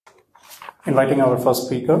Inviting our first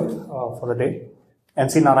speaker for the day,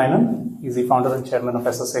 NC Narayanan. He's the founder and chairman of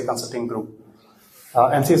SSA Consulting Group.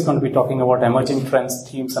 NC is going to be talking about emerging trends,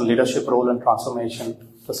 themes, and leadership role and transformation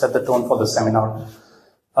to set the tone for the seminar.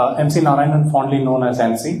 NC Narayanan, fondly known as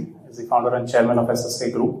NC, is the founder and chairman of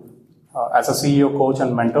SSA Group. As a CEO, coach,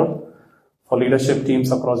 and mentor for leadership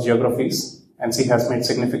teams across geographies, NC has made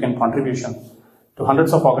significant contribution to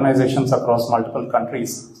hundreds of organizations across multiple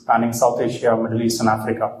countries spanning South Asia, Middle East, and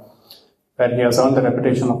Africa, where he has earned the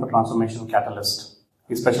reputation of a transformation catalyst.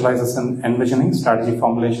 He specializes in envisioning, strategy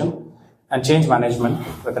formulation, and change management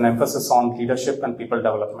with an emphasis on leadership and people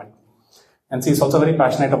development. NC is also very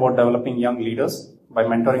passionate about developing young leaders by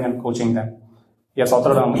mentoring and coaching them. He has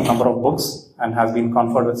authored a number of books and has been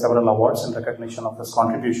conferred with several awards in recognition of his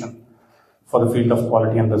contribution for the field of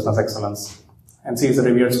quality and business excellence. NC is a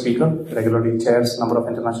revered speaker, regularly chairs a number of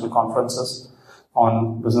international conferences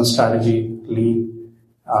on business strategy, lean,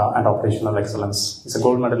 and operational excellence. He's a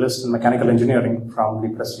gold medalist in mechanical engineering from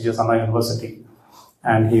the prestigious Anna University,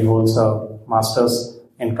 and he holds a master's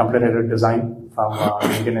in computer-aided design from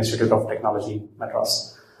the Indian Institute of Technology,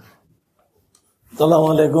 Madras.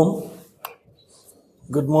 Assalamu alaikum.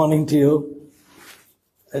 Good morning to you.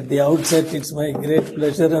 At the outset, it's my great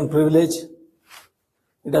pleasure and privilege.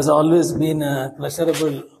 It has always been a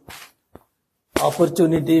pleasurable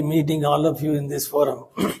opportunity meeting all of you in this forum.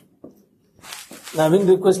 Having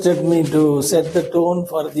requested me to set the tone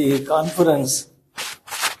for the conference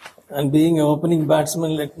and being an opening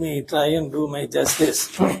batsman, let me try and do my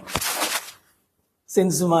justice.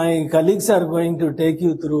 Since my colleagues are going to take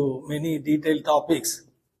you through many detailed topics,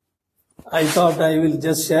 I thought I will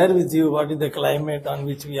just share with you what is the climate on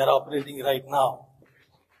which we are operating right now.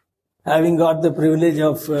 Having got the privilege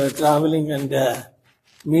of traveling and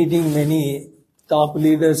meeting many top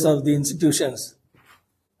leaders of the institutions,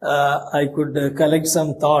 I could collect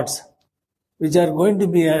some thoughts which are going to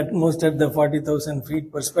be at most at the 40,000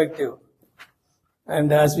 feet perspective.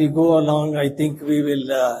 And as we go along, I think we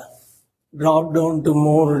will drop down to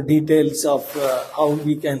more details of how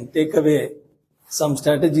we can take away some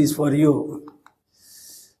strategies for you.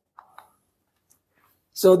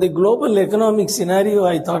 So the global economic scenario,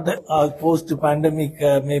 I thought post-pandemic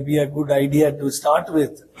may be a good idea to start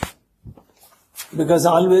with. Because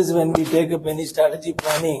always when we take up any strategy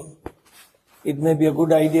planning, it may be a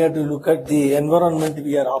good idea to look at the environment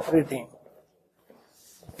we are operating.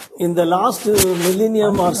 In the last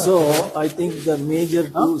millennium or so, I think the major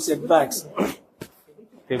two setbacks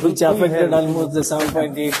which affected almost the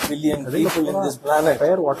 7.8 billion people in this planet,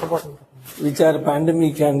 which are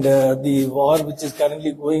pandemic and the war which is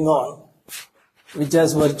currently going on, which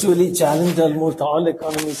has virtually challenged almost all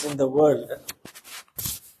economies in the world.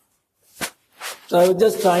 So I was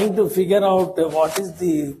just trying to figure out what is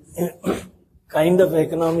the kind of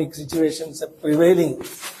economic situations prevailing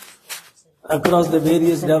across the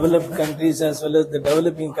various developed countries as well as the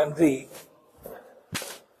developing country.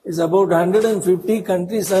 It's about 150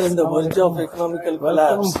 countries are in the verge of economical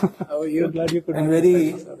collapse. How are you? Glad you could. And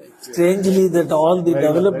very strangely that all the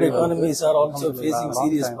developed economies are also facing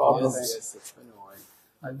serious problems.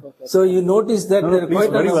 So you notice that there are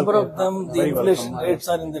quite a number of them, the inflation rates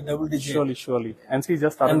are in the double digit. Surely. And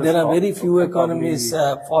there are very few economies,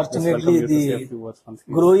 fortunately the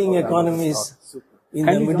growing economies in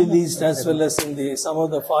the Middle East as well as in some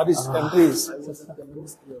of the Far East countries,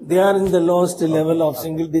 they are in the lowest level of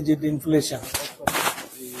single digit inflation.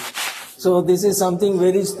 So this is something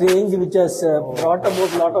very strange which has brought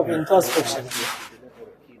about a lot of introspection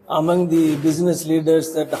among the business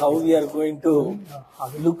leaders that how we are going to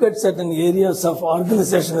look at certain areas of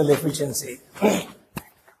organizational efficiency.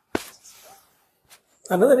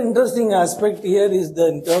 Another interesting aspect here is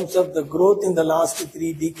in terms of the growth in the last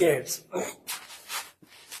 3 decades.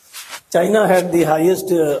 China had the highest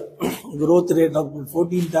growth rate of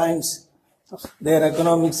 14 times their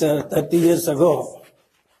economics 30 years ago.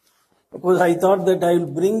 Because I thought that I will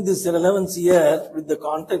bring this relevance here with the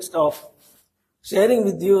context of sharing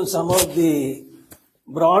with you some of the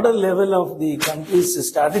broader level of the country's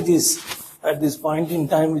strategies at this point in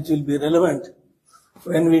time which will be relevant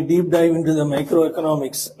when we deep dive into the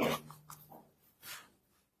microeconomics.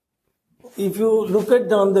 If you look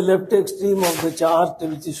at on the left extreme of the chart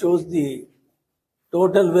which shows the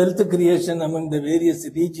total wealth creation among the various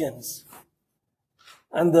regions,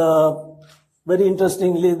 and very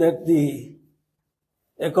interestingly that the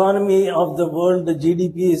economy of the world, the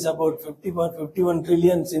GDP is about 51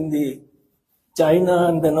 trillions in the China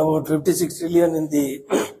and then about 56 trillion in the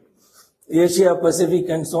Asia Pacific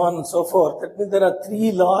and so on and so forth. That means there are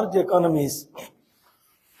 3 large economies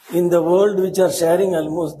in the world which are sharing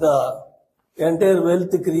almost the entire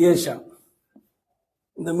wealth creation.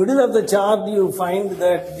 In the middle of the chart, you find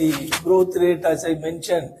that the growth rate, as I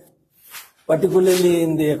mentioned, particularly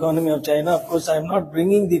in the economy of China. Of course, I am not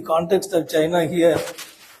bringing the context of China here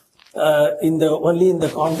only in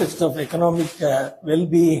the context of economic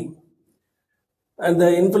well-being. And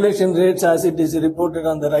the inflation rates, as it is reported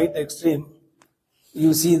on the right extreme,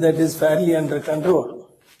 you see that is fairly under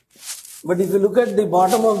control. But if you look at the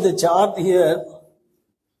bottom of the chart here,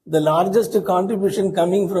 the largest contribution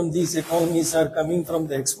coming from these economies are coming from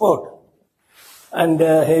the export and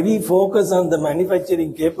heavy focus on the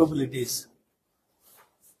manufacturing capabilities.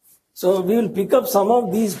 So we will pick up some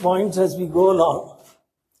of these points as we go along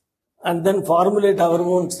and then formulate our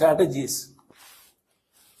own strategies.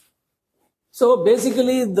 So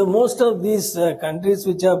basically, most of these countries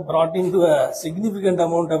which have brought into a significant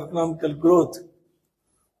amount of economical growth,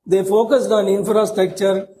 they focused on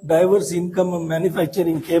infrastructure, diverse income and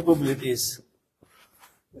manufacturing capabilities.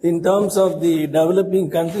 In terms of the developing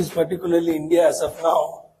countries, particularly India as of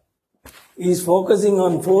now, is focusing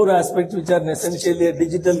on 4 aspects which are essentially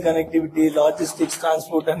digital connectivity, logistics,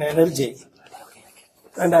 transport and energy.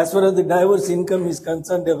 And as far as the diverse income is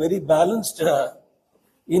concerned, a very balanced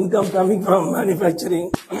income coming from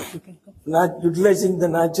manufacturing, utilizing the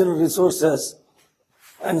natural resources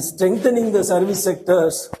and strengthening the service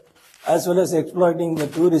sectors as well as exploiting the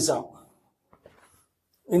tourism.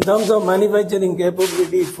 In terms of manufacturing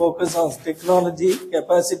capability, focus on technology,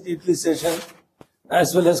 capacity utilization,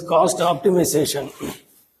 as well as cost optimization.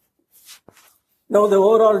 Now the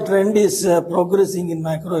overall trend is progressing in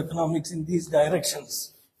macroeconomics in these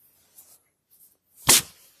directions.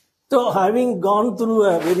 So having gone through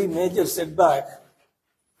a very major setback,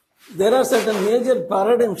 there are certain major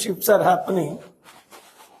paradigm shifts are happening.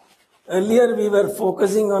 Earlier we were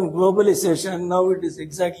focusing on globalization, now it is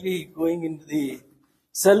exactly going into the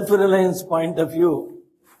self-reliance point of view.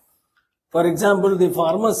 For example, the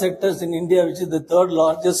pharma sectors in India, which is the 3rd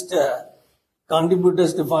largest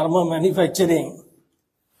contributors to pharma manufacturing,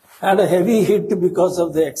 had a heavy hit because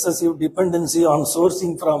of the excessive dependency on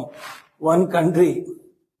sourcing from one country.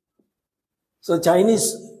 So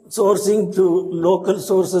Chinese sourcing to local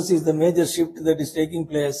sources is the major shift that is taking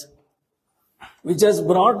place, which has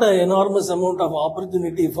brought an enormous amount of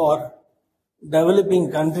opportunity for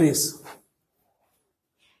developing countries.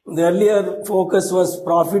 The earlier focus was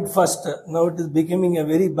profit first. Now it is becoming a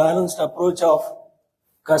very balanced approach of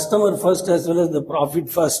customer first as well as the profit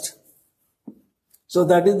first. So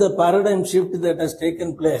that is the paradigm shift that has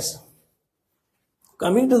taken place.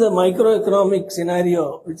 Coming to the microeconomic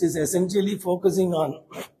scenario, which is essentially focusing on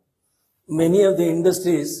many of the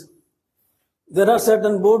industries, there are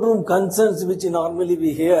certain boardroom concerns which normally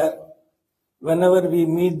we hear whenever we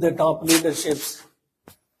meet the top leaderships.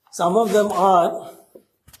 Some of them are,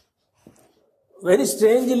 very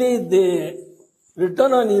strangely, the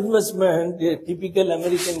return on investment, a typical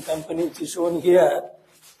American company which is shown here,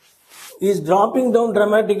 is dropping down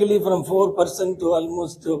dramatically from 4% to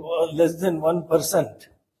almost less than 1%.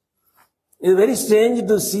 It's very strange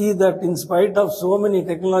to see that in spite of so many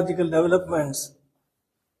technological developments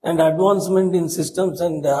and advancement in systems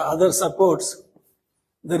and other supports,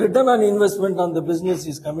 the return on investment on the business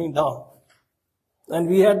is coming down. And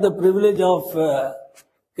we had the privilege of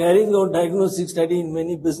carrying out diagnostic study in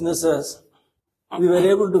many businesses. We were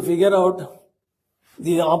able to figure out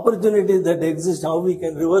the opportunities that exist, how we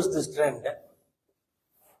can reverse this trend.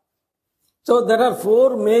 So there are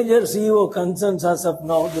 4 major CEO concerns as of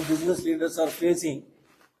now the business leaders are facing.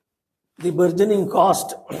 The burgeoning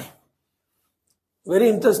cost. Very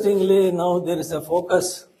interestingly, now there is a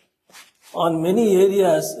focus on many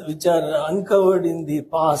areas which are uncovered in the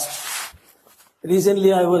past.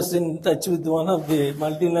 Recently, I was in touch with one of the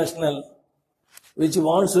multinational which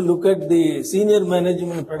wants to look at the senior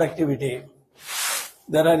management productivity.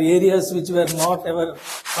 There are areas which were not ever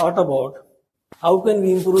thought about. How can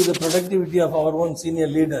we improve the productivity of our own senior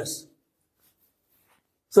leaders?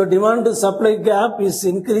 So demand to supply gap is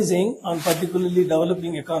increasing on particularly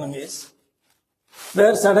developing economies,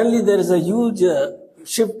 where suddenly there is a huge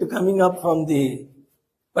shift coming up from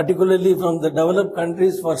particularly from the developed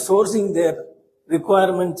countries for sourcing their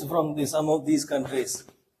requirements from some of these countries.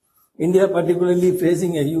 India particularly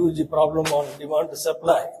facing a huge problem on demand to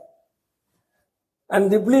supply. And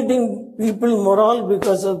depleting people morale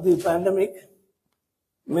because of the pandemic,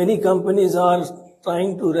 many companies are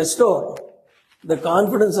trying to restore the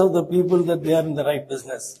confidence of the people that they are in the right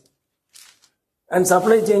business. And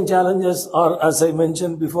supply chain challenges are, as I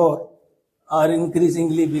mentioned before, are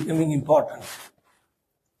increasingly becoming important.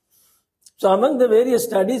 So among the various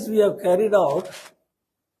studies we have carried out,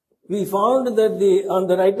 we found that on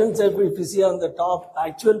the right hand side, if you see on the top,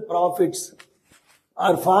 actual profits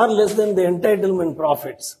are far less than the entitlement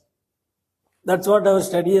profits. That's what our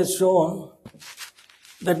study has shown.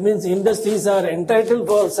 That means industries are entitled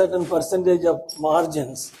for a certain percentage of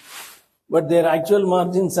margins, but their actual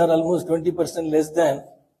margins are almost 20% less than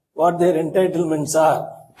what their entitlements are.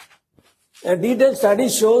 A detailed study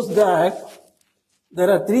shows that there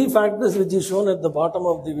are three factors which is shown at the bottom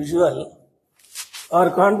of the visual are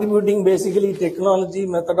contributing basically technology,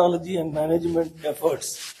 methodology and management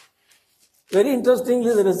efforts. Very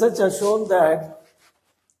interestingly, the research has shown that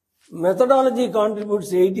methodology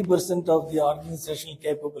contributes 80% of the organizational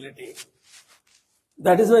capability.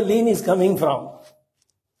 That is where lean is coming from.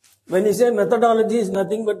 When you say methodology is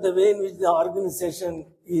nothing but the way in which the organization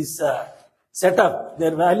is set up,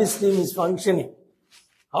 their value stream is functioning,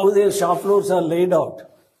 how their shop floors are laid out,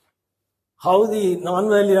 how the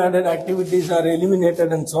non-value added activities are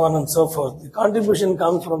eliminated and so on and so forth. The contribution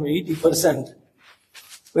comes from 80%.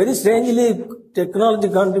 Very strangely, technology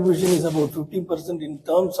contribution is about 15% in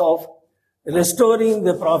terms of restoring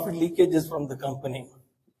the profit leakages from the company.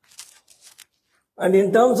 And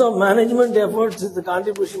in terms of management efforts, the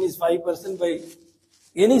contribution is 5%. By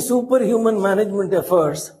any superhuman management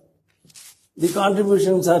efforts, the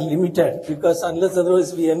contributions are limited because unless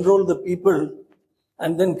otherwise we enroll the people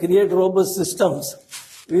and then create robust systems,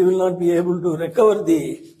 we will not be able to recover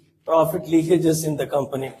the profit leakages in the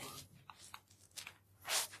company.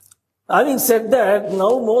 Having said that,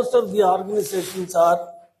 now most of the organizations are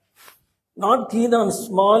not keen on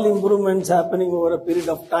small improvements happening over a period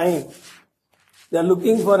of time. They are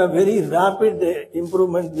looking for a very rapid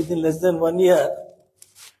improvement within less than 1 year.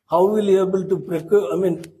 How will you be able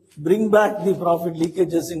to bring back the profit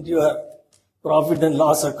leakages into your profit and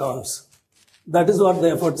loss accounts? That is what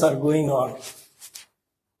the efforts are going on.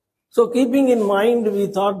 So keeping in mind, we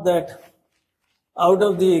thought that out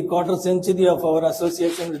of the quarter century of our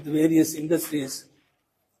association with various industries,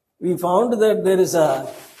 we found that there is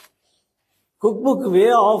a cookbook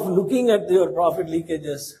way of looking at your profit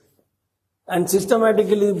leakages and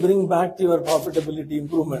systematically bring back to your profitability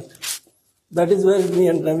improvement. That is where me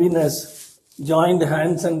and Naveen has joined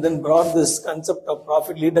hands and then brought this concept of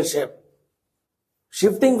profit leadership,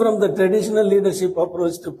 shifting from the traditional leadership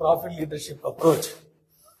approach to profit leadership approach.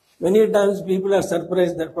 Many times people are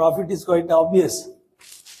surprised that profit is quite obvious.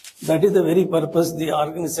 That is the very purpose the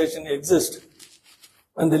organization exists.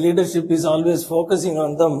 And the leadership is always focusing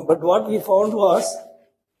on them. But what we found was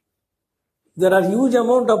there are huge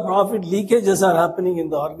amount of profit leakages are happening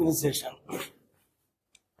in the organization.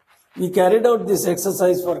 We carried out this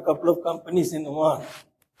exercise for a couple of companies in Oman.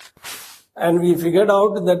 And we figured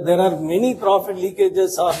out that there are many profit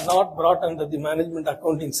leakages are not brought under the management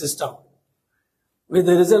accounting system. With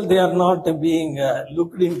the result, they are not being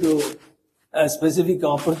looked into a specific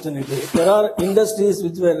opportunity. There are industries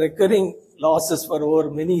which were recurring losses for over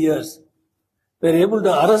many years. Were able to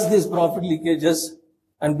arrest these profit leakages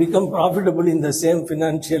and become profitable in the same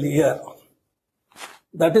financial year.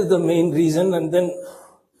 That is the main reason. And then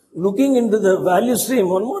looking into the value stream,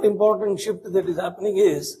 one more important shift that is happening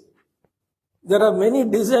is there are many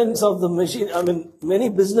designs of the machine, many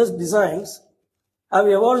business designs have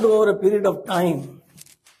evolved over a period of time.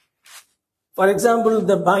 For example,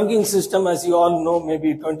 the banking system, as you all know,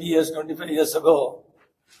 maybe 20 years, 25 years ago,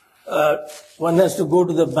 one has to go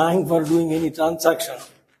to the bank for doing any transaction.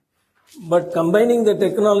 But combining the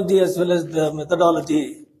technology as well as the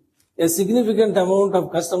methodology, a significant amount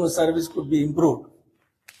of customer service could be improved.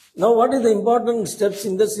 Now, what is the important steps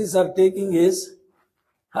industries are taking is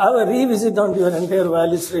have a revisit on your entire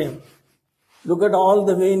value stream. Look at all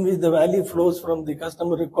the way in which the value flows from the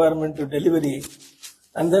customer requirement to delivery,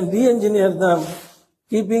 and then re-engineer them,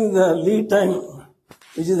 keeping the lead time,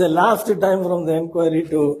 which is the last time from the inquiry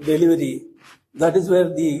to delivery. That is where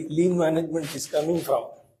the lean management is coming from.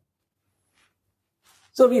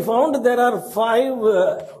 So we found there are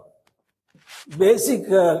 5 basic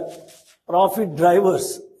profit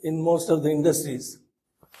drivers in most of the industries.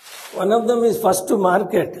 One of them is first to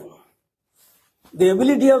market. The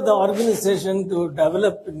ability of the organization to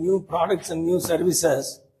develop new products and new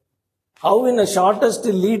services, how in a shortest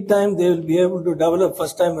lead time they will be able to develop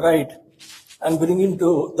first time right and bring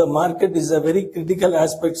into the market is a very critical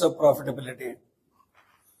aspect of profitability.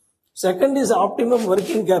 Second is optimum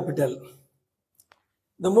working capital.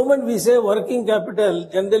 The moment we say working capital,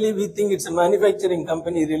 generally we think it's a manufacturing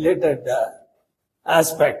company related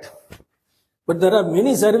aspect. But there are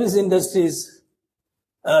many service industries.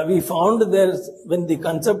 We found there when the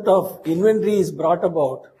concept of inventory is brought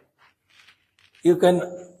about, you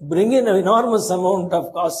can bring in an enormous amount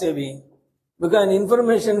of cost saving because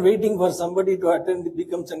information waiting for somebody to attend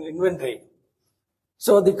becomes an inventory.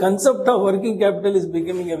 So the concept of working capital is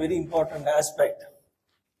becoming a very important aspect.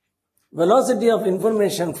 Velocity of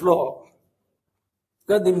information flow.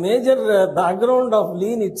 Because the major background of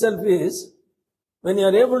lean itself is when you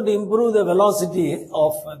are able to improve the velocity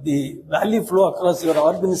of the value flow across your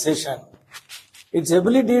organization, its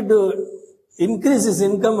ability to increase its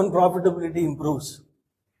income and profitability improves.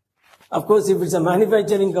 Of course, if it's a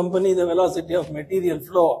manufacturing company, the velocity of material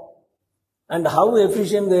flow and how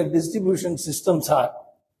efficient their distribution systems are.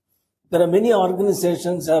 There are many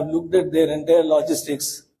organizations have looked at their entire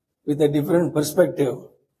logistics with a different perspective.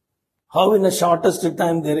 How in the shortest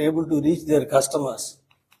time they are able to reach their customers.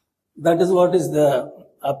 That is what is the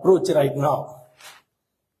approach right now.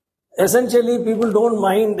 Essentially, people don't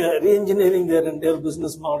mind re-engineering their entire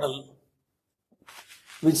business model,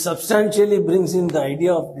 which substantially brings in the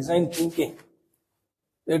idea of design thinking.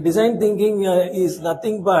 The design thinking is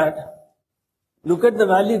nothing but look at the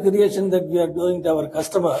value creation that we are doing to our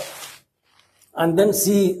customer and then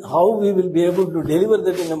see how we will be able to deliver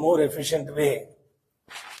that in a more efficient way.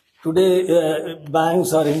 Today,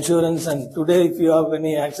 banks or insurance, and today if you have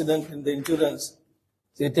any accident in the insurance,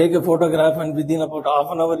 so you take a photograph and within about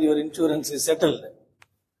half an hour your insurance is settled.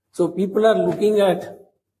 So people are looking at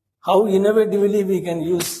how innovatively we can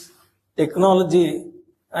use technology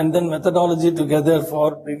and then methodology together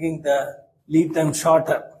for bringing the lead time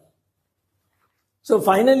shorter. So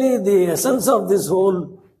finally, the essence of this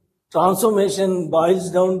whole transformation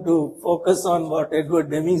boils down to focus on what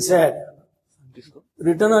Edward Deming said.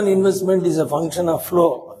 Return on investment is a function of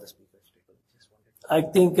flow. I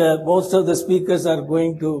think most of the speakers are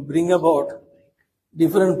going to bring about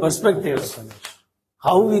different perspectives.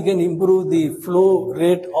 How we can improve the flow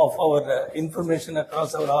rate of our information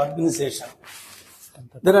across our organization.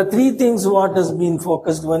 There are three things what has been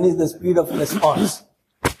focused. One is the speed of response.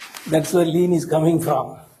 That's where lean is coming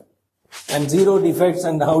from. And zero defects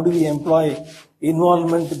and how do we employ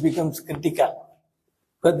involvement becomes critical.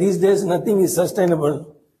 But these days nothing is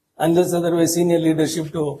sustainable unless otherwise senior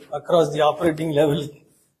leadership to across the operating level,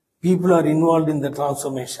 people are involved in the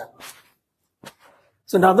transformation.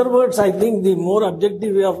 So in other words, I think the more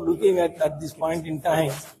objective way of looking at this point in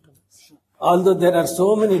time, although there are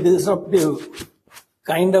so many disruptive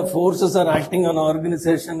kind of forces are acting on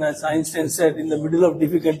organization, as Einstein said, in the middle of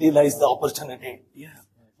difficulty lies the opportunity.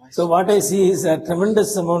 So what I see is a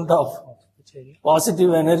tremendous amount of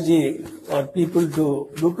positive energy for people to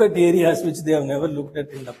look at areas which they have never looked at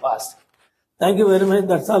in the past. Thank you very much.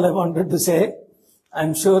 That's all I wanted to say.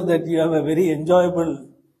 I'm sure that you have a very enjoyable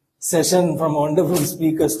session from wonderful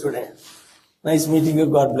speakers today. Nice meeting you.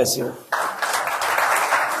 God bless you.